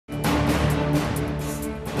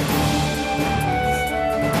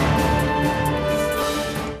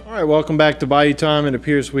right, welcome back to Bayou Time. It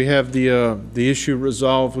appears we have the issue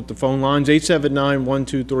resolved with the phone lines.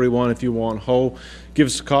 879-1231 if you want Ho. Give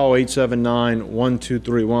us a call,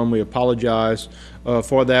 879-1231. We apologize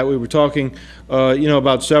for that. We were talking,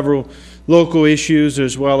 about several local issues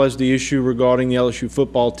as well as the issue regarding the LSU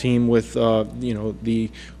football team with,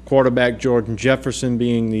 the quarterback Jordan Jefferson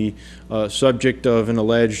being the subject of an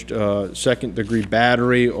alleged second-degree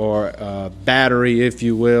battery or battery, if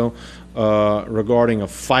you will. Regarding a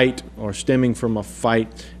fight or stemming from a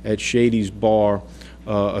fight at Shady's Bar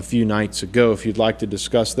a few nights ago. If you'd like to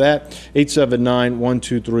discuss that,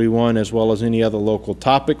 879-1231, as well as any other local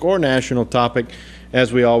topic or national topic,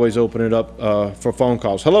 as we always open it up for phone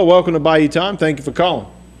calls. Hello, welcome to Bayou Time. Thank you for calling.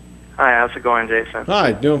 Hi, how's it going, Jason?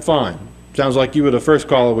 Hi, doing fine. Sounds like you were the first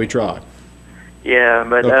caller we tried. Yeah,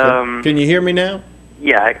 but okay. Can you hear me now?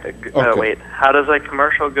 Yeah. Okay. Wait. How does that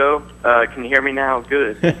commercial go? Can you hear me now?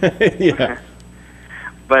 Good. Yeah.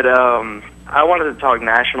 But I wanted to talk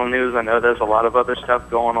national news. I know there's a lot of other stuff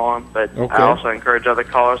going on, but okay. I also encourage other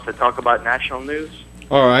callers to talk about national news.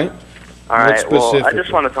 All right. All right. Well, I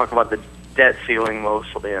just want to talk about the debt ceiling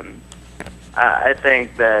mostly, and I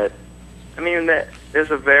think that, that there's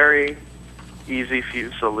a very easy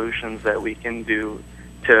few solutions that we can do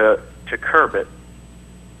to curb it.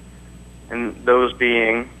 And those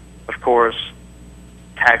being, of course,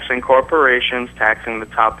 taxing corporations, taxing the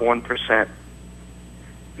top 1%,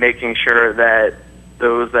 making sure that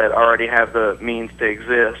those that already have the means to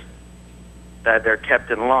exist, that they're kept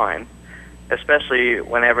in line, especially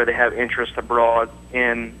whenever they have interest abroad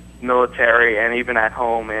in military and even at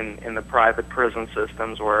home in the private prison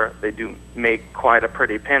systems where they do make quite a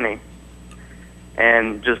pretty penny.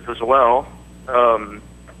 And just as well,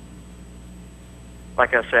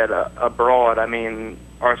 like I said, abroad,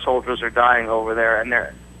 our soldiers are dying over there, and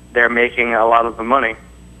they're making a lot of the money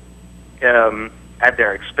at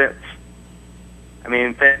their expense.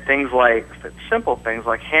 Simple things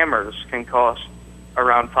like hammers can cost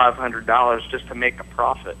around $500 just to make a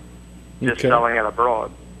profit, just selling it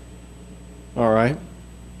abroad. All right.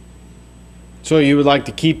 So you would like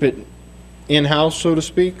to keep it in-house, so to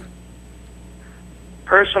speak?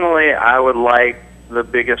 Personally, I would like the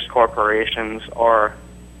biggest corporations, or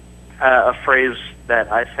a phrase that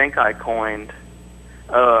I think I coined,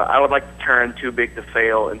 I would like to turn too big to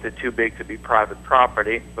fail into too big to be private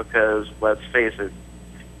property, because let's face it,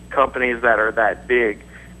 companies that are that big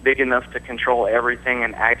enough to control everything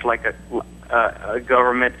and act like a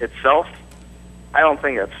government itself, I don't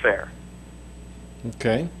think that's fair.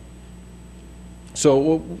 Okay.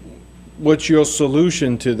 So what's your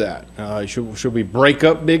solution to that? Should we break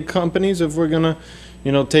up big companies if we're going to,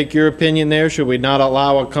 take your opinion there? Should we not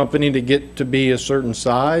allow a company to get to be a certain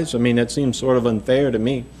size? That seems sort of unfair to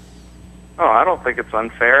me. Oh, I don't think it's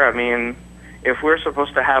unfair. If we're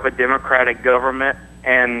supposed to have a democratic government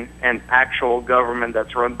and an actual government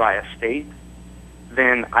that's run by a state,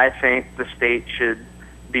 then I think the state should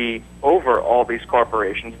be over all these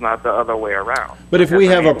corporations, not the other way around. But if we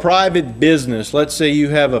have a private business, let's say you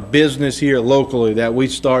have a business here locally that we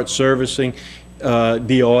start servicing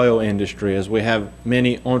the oil industry, as we have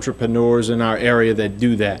many entrepreneurs in our area that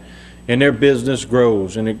do that, and their business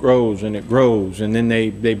grows and it grows and it grows, and then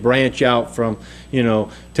they branch out from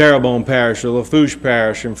Terrebonne Parish to Lafourche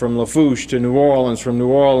Parish, and from Lafourche to New Orleans, from New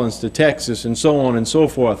Orleans to Texas, and so on and so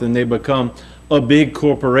forth, and they become a big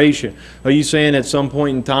corporation. Are you saying at some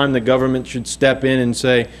point in time the government should step in and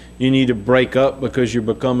say you need to break up because you're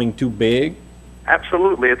becoming too big?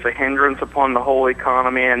 Absolutely. It's a hindrance upon the whole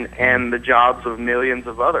economy and the jobs of millions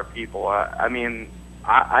of other people.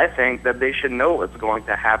 I think that they should know what's going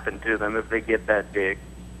to happen to them if they get that big.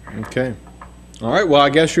 Okay. All right. Well, I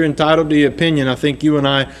guess you're entitled to your opinion. I think you and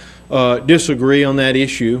I disagree on that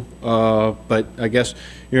issue, but I guess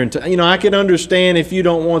I can understand if you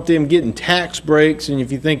don't want them getting tax breaks and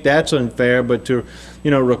if you think that's unfair, but to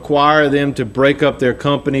require them to break up their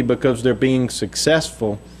company because they're being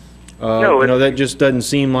successful, that just doesn't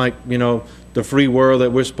seem like the free world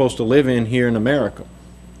that we're supposed to live in here in America.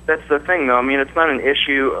 That's the thing, though. It's not an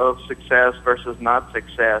issue of success versus not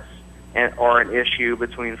success, or an issue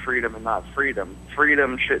between freedom and not freedom.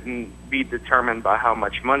 Freedom shouldn't be determined by how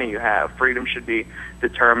much money you have. Freedom should be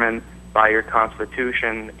determined by your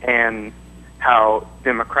Constitution and how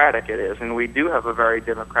democratic it is. And we do have a very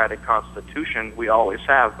democratic Constitution. We always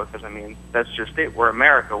have, because, that's just it. We're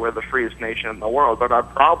America. We're the freest nation in the world. But our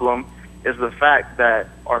problem is the fact that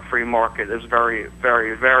our free market is very,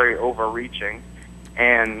 very, very overreaching.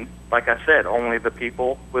 And like I said, only the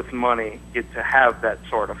people with money get to have that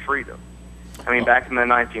sort of freedom. Back in the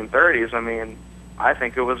 1930s, I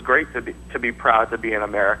think it was great to be proud to be an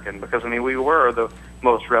American, because I mean we were the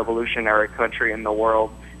most revolutionary country in the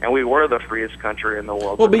world, and we were the freest country in the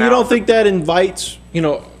world. Well, but you don't think that invites, you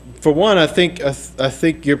know, for one, I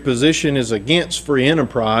think your position is against free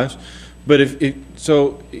enterprise, but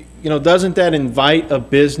so, you know, doesn't that invite a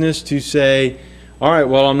business to say, all right,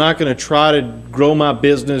 well, I'm not going to try to grow my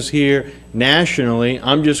business here nationally.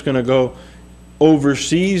 I'm just going to go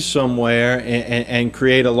overseas somewhere and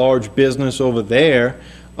create a large business over there,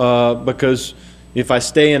 because if I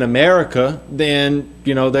stay in America, then,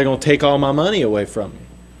 you know, they're going to take all my money away from me.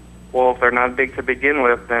 Well, if they're not big to begin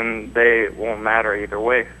with, then they won't matter either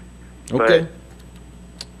way. Okay.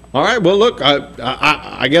 All right. Well, look,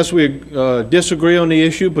 I guess we disagree on the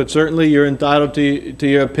issue, but certainly you're entitled to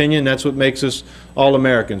your opinion. That's what makes us all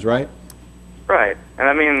Americans, right? Right. And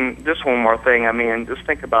I mean, just one more thing. I mean, just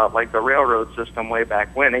think about like the railroad system way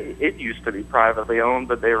back when. It used to be privately owned,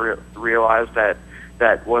 but they realized that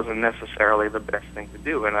that wasn't necessarily the best thing to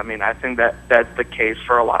do. And I mean, I think that that's the case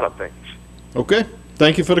for a lot of things. Okay.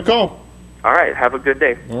 Thank you for the call. All right. Have a good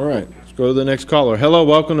day. All right. Let's go to the next caller. Hello.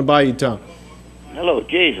 Welcome to Bayou Town. Hello,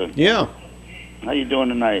 Jason. Yeah. How you doing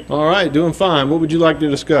tonight? All right. Doing fine. What would you like to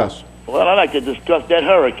discuss? Well, I'd like to discuss that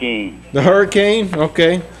hurricane. The hurricane?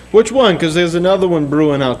 Okay. Which one? Because there's another one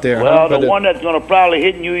brewing out there. Well, the one that's going to probably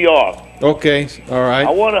hit New York. Okay. All right. I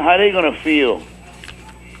wonder how they're going to feel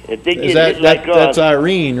if they get hit like us. That's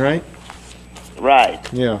Irene, right?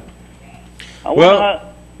 Right. Yeah.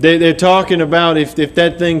 Well, they're talking about if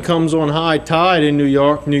that thing comes on high tide in New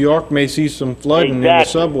York may see some flooding in the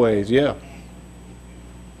subways. Yeah.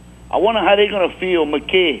 I wonder how they're going to feel.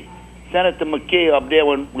 McKay, Senator McKay up there,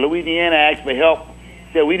 when Louisiana asked for help,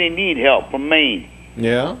 said we didn't need help from Maine.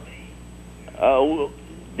 Yeah.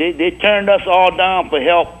 They turned us all down for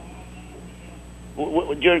help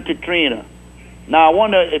during Katrina. Now I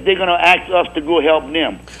wonder if they're going to ask us to go help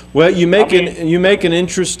them. Well, you make an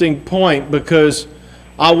interesting point, because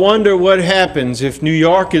I wonder what happens if New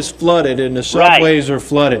York is flooded and the subways are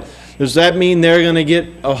flooded. Does that mean they're going to get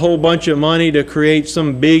a whole bunch of money to create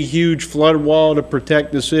some big, huge flood wall to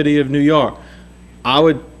protect the city of New York? I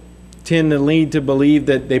would tend to lean to believe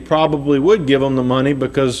that they probably would give them the money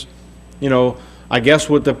because, you know, I guess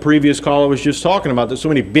what the previous caller was just talking about, there's so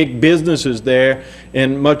many big businesses there,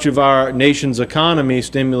 and much of our nation's economy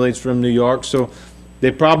stimulates from New York, so they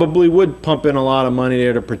probably would pump in a lot of money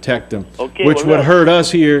there to protect them, which would hurt us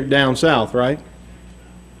here down south, right?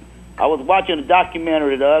 I was watching a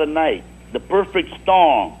documentary the other night, The Perfect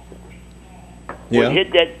Storm, would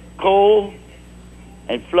hit that cold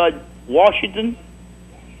and flood Washington,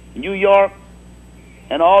 New York,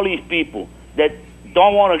 and all these people that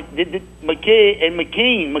don't want to. McKay and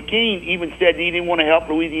McCain even said he didn't want to help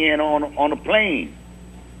Louisiana on a plane.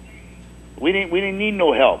 We didn't need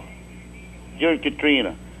no help during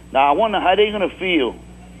Katrina. Now I wonder how they're going to feel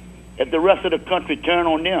if the rest of the country turn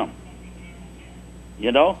on them.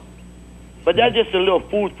 You know, but that's just a little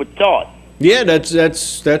food for thought. Yeah, that's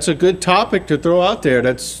a good topic to throw out there.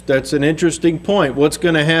 That's an interesting point. What's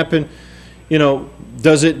going to happen? You know,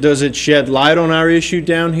 does it shed light on our issue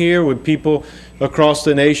down here? Would people across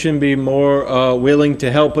the nation be more willing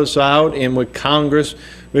to help us out, and would Congress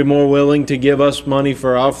be more willing to give us money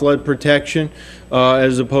for our flood protection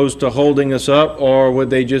as opposed to holding us up, or would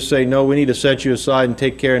they just say, no, we need to set you aside and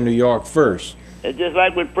take care of New York first? It's just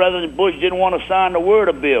like when President Bush didn't want to sign the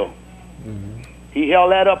Word bill. Mm-hmm. He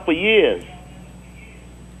held that up for years,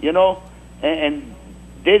 you know, and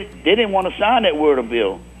they didn't want to sign that Word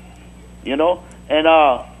bill, you know. And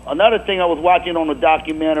another thing I was watching on the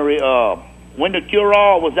documentary, when the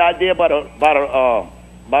cure-all was out there by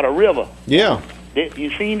the river. Yeah.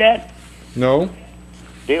 You seen that? No.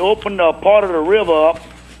 They opened a part of the river up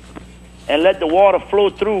and let the water flow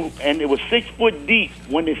through, and it was 6 foot deep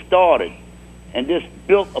when they started, and just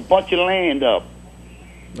built a bunch of land up.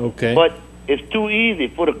 Okay. But it's too easy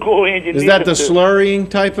for the Corps engineers. Is that the slurrying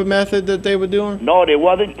type of method that they were doing? No, they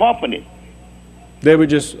wasn't pumping it. They were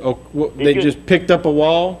just they just picked up a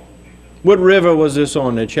wall. What river was this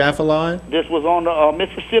on? The Chaffaline? This was on the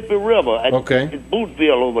Mississippi River. At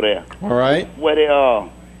Boothville over there. All right. Where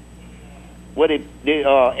they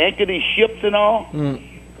anchor these ships and all.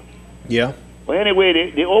 Mm. Yeah. Well,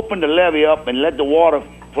 anyway, they opened the levee up and let the water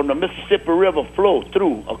from the Mississippi River flow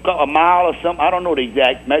through a mile or something. I don't know the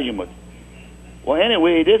exact measurement. Well,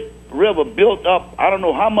 anyway, this river built up, I don't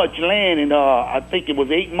know how much land in, I think it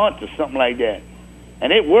was 8 months or something like that.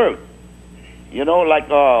 And it worked. You know, like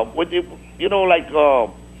the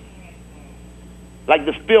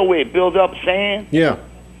spillway build up sand. Yeah.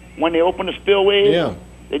 When they opened the spillway. Yeah.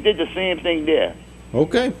 They did the same thing there.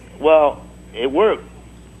 Okay. Well, it worked.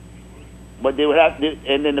 But they would have to,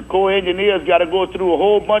 and then the Corps engineers got to go through a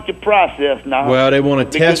whole bunch of process now. Well, they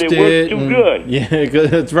want to test it. Because it works too good. Yeah,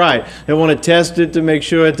 that's right. They want to test it to make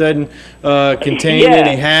sure it doesn't contain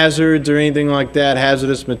any hazards or anything like that,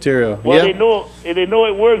 hazardous material. Well, they know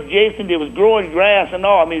it works, Jason. They was growing grass and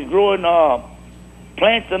all. I mean, it's growing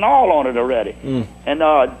plants and all on it already. And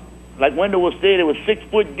like Wendell was saying, it was 6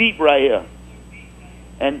 foot deep right here.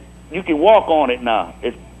 And you can walk on it now.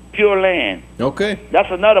 It's pure land. Okay. That's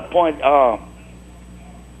another point that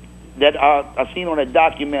I seen on that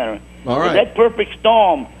documentary. All right. That perfect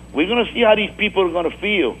storm, we're going to see how these people are going to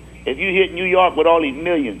feel if you hit New York with all these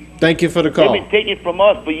millions. Thank you for the call. They've been taking it from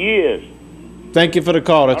us for years. Thank you for the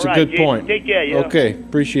call. That's all a right, good Jason, point. Take care, yeah. Okay,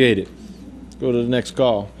 appreciate it. Let's go to the next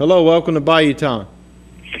call. Hello, welcome to Bayou Time.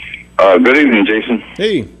 Good evening, Jason.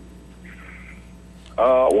 Hey.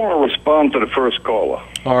 I want to respond to the first caller.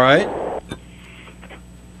 All right.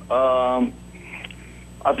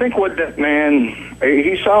 I think what that man,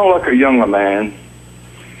 he sounds like a younger man.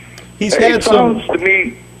 It sounds to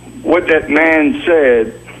me what that man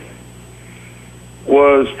said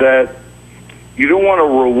was that you don't want to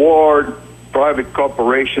reward private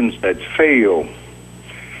corporations that fail.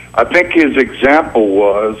 I think his example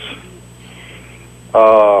was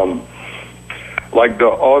like the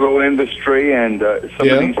auto industry and some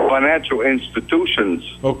of these financial institutions.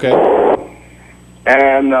 Okay.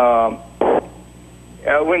 And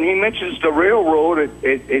when he mentions the railroad,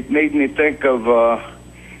 it made me think of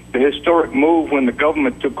the historic move when the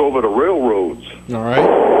government took over the railroads. All right.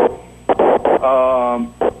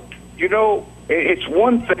 You know, it's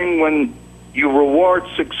one thing when you reward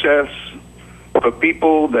success for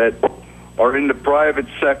people that are in the private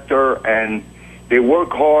sector and they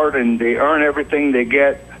work hard and they earn everything they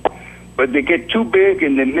get, but they get too big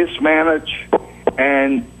and they mismanage.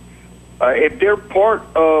 And if they're part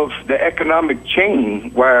of the economic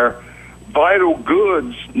chain where vital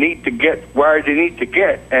goods need to get where they need to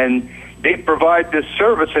get, and they provide this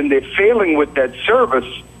service and they're failing with that service,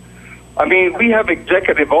 I mean, we have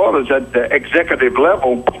executive orders at the executive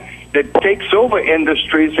level that takes over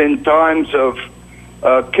industries in times of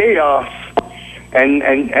chaos, and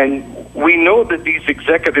we know that these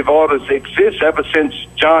executive orders exist ever since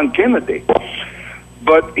John Kennedy.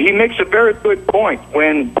 But he makes a very good point.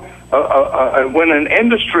 When an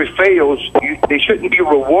industry fails, they shouldn't be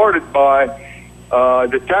rewarded by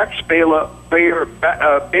the taxpayer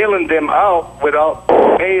bailing them out without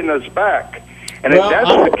paying us back. And if that's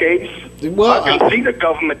the case, I can see the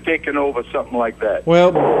government taking over something like that.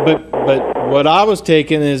 Well, but what I was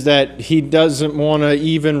taking is that he doesn't want to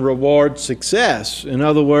even reward success. In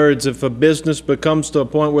other words, if a business becomes to a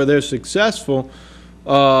point where they're successful,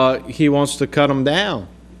 he wants to cut them down.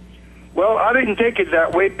 Well, I didn't take it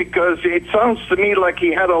that way because it sounds to me like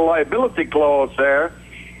he had a liability clause there,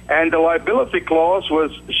 and the liability clause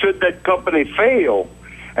was should that company fail.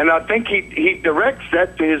 And I think he directs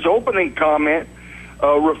that to his opening comment,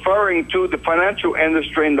 referring to the financial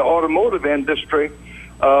industry and the automotive industry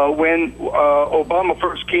when Obama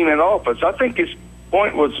first came in office. I think his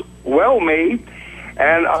point was well made,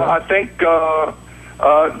 and I think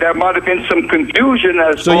there might have been some confusion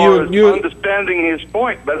as far as understanding his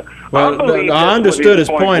point. But I understood his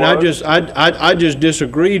point. I just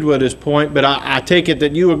disagreed with his point, but I take it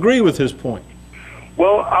that you agree with his point.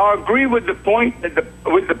 Well, I agree with the point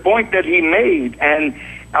that he made, and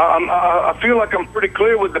I feel like I'm pretty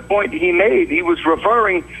clear with the point he made. He was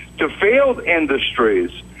referring to failed industries.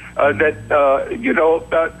 I don't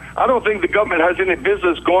think the government has any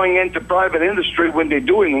business going into private industry when they're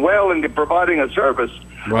doing well and they're providing a service.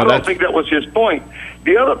 Well, I don't think that was his point.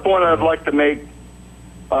 The other point I'd like to make,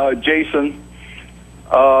 Jason,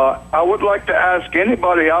 I would like to ask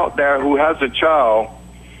anybody out there who has a child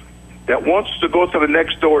that wants to go to the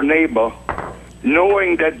next door neighbor,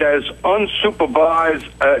 knowing that there's unsupervised,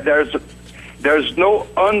 there's no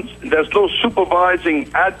supervising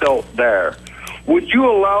adult there. Would you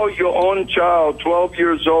allow your own child, 12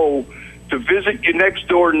 years old, to visit your next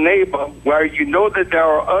door neighbor where you know that there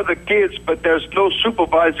are other kids, but there's no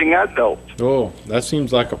supervising adult? Oh, that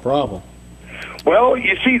seems like a problem. Well,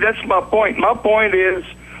 you see, that's my point. My point is,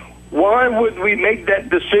 why would we make that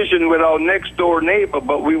decision with our next door neighbor,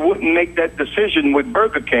 but we wouldn't make that decision with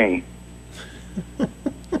Burger King?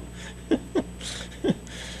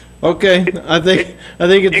 Okay, I think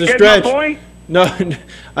it's a stretch. My point? No,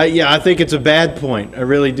 I think it's a bad point. I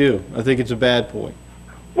really do. I think it's a bad point.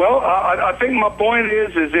 Well, I think my point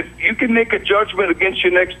is if you can make a judgment against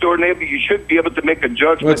your next door neighbor, you should be able to make a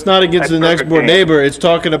judgment. Well, it's not against the next door neighbor. It's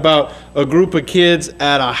talking about a group of kids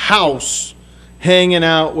at a house hanging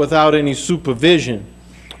out without any supervision.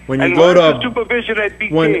 when you And go where's to the supervision at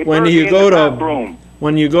BK? when you go to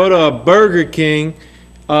when you go to a Burger King,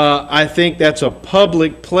 I think that's a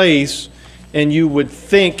public place, and you would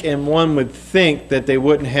think, and one would think, that they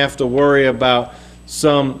wouldn't have to worry about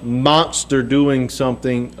some monster doing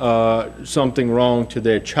something wrong to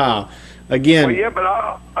their child. Again, well, yeah, but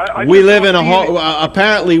I we just live don't in see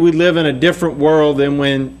apparently we live in a different world than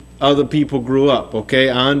when other people grew up. Okay,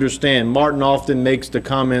 I understand. Martin often makes the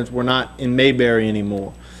comments, "We're not in Mayberry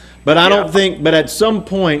anymore," but I don't think. But at some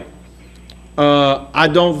point, I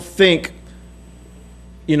don't think,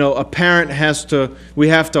 you know, a parent has to. We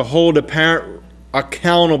have to hold a parent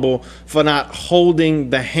accountable for not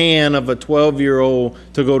holding the hand of a 12-year-old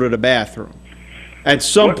to go to the bathroom. At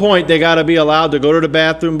some point, they got to be allowed to go to the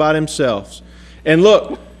bathroom by themselves. And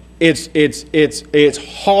look, it's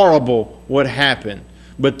horrible what happened.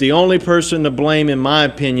 But the only person to blame, in my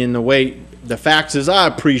opinion, the facts as I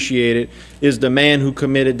appreciate it, is the man who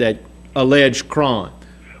committed that alleged crime.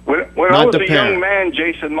 When I was a young man,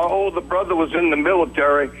 Jason, my older brother was in the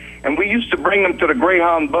military, and we used to bring him to the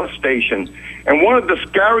Greyhound bus station. And one of the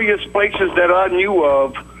scariest places that I knew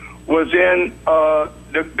of was in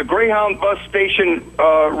the Greyhound bus station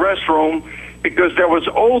restroom, because there was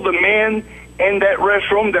older men in that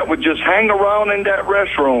restroom that would just hang around in that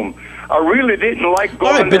restroom. I really didn't like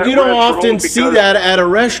going. All right, but you don't often see that at a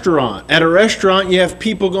restaurant. At a restaurant, you have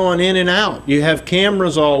people going in and out. You have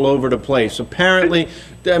cameras all over the place. Apparently,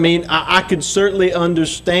 I mean, I could certainly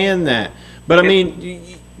understand that. But I mean,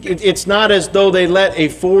 it's not as though they let a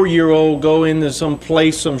 4-year-old go into some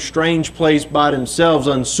place, some strange place by themselves,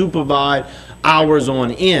 unsupervised, hours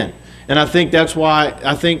on end. And I think that's why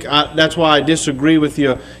I disagree with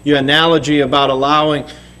your analogy about allowing,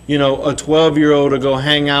 you know, a 12-year-old to go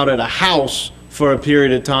hang out at a house for a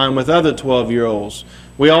period of time with other 12-year-olds.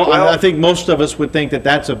 I think most of us would think that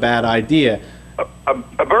that's a bad idea.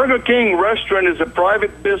 A Burger King restaurant is a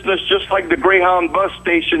private business, just like the Greyhound bus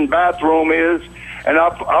station bathroom is. And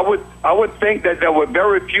I would think that there were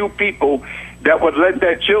very few people that would let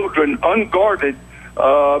their children unguarded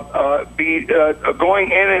be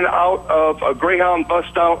going in and out of a Greyhound bus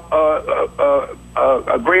station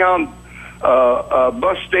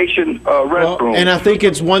restroom. Well, and I think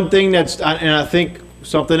it's one thing and I think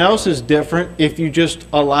something else is different if you just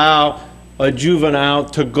allow a juvenile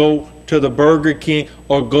to go to the Burger King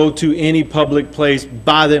or go to any public place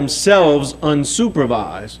by themselves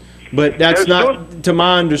unsupervised. But that's not, to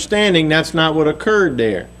my understanding, that's not what occurred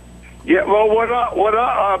there. Yeah, well, what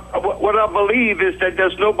I believe is that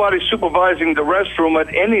there's nobody supervising the restroom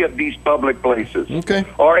at any of these public places, okay,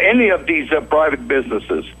 or any of these private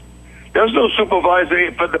businesses. There's no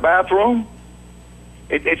supervisor for the bathroom.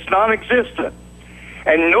 It's non-existent.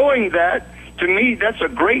 And knowing that, to me, that's a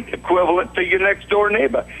great equivalent to your next door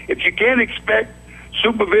neighbor. If you can't expect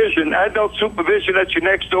supervision, adult supervision at your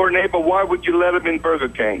next door neighbor, why would you let him in Burger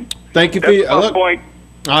King? Thank you for your point.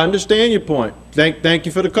 I understand your point. Thank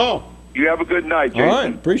you for the call. You have a good night, Jason. All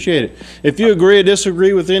right, appreciate it. If you agree or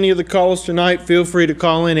disagree with any of the callers tonight, feel free to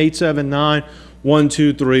call in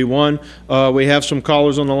 879-1231. We have some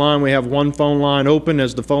callers on the line. We have one phone line open,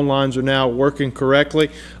 as the phone lines are now working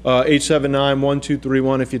correctly.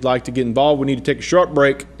 879-1231 if you'd like to get involved. We need to take a short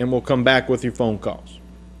break, and we'll come back with your phone calls.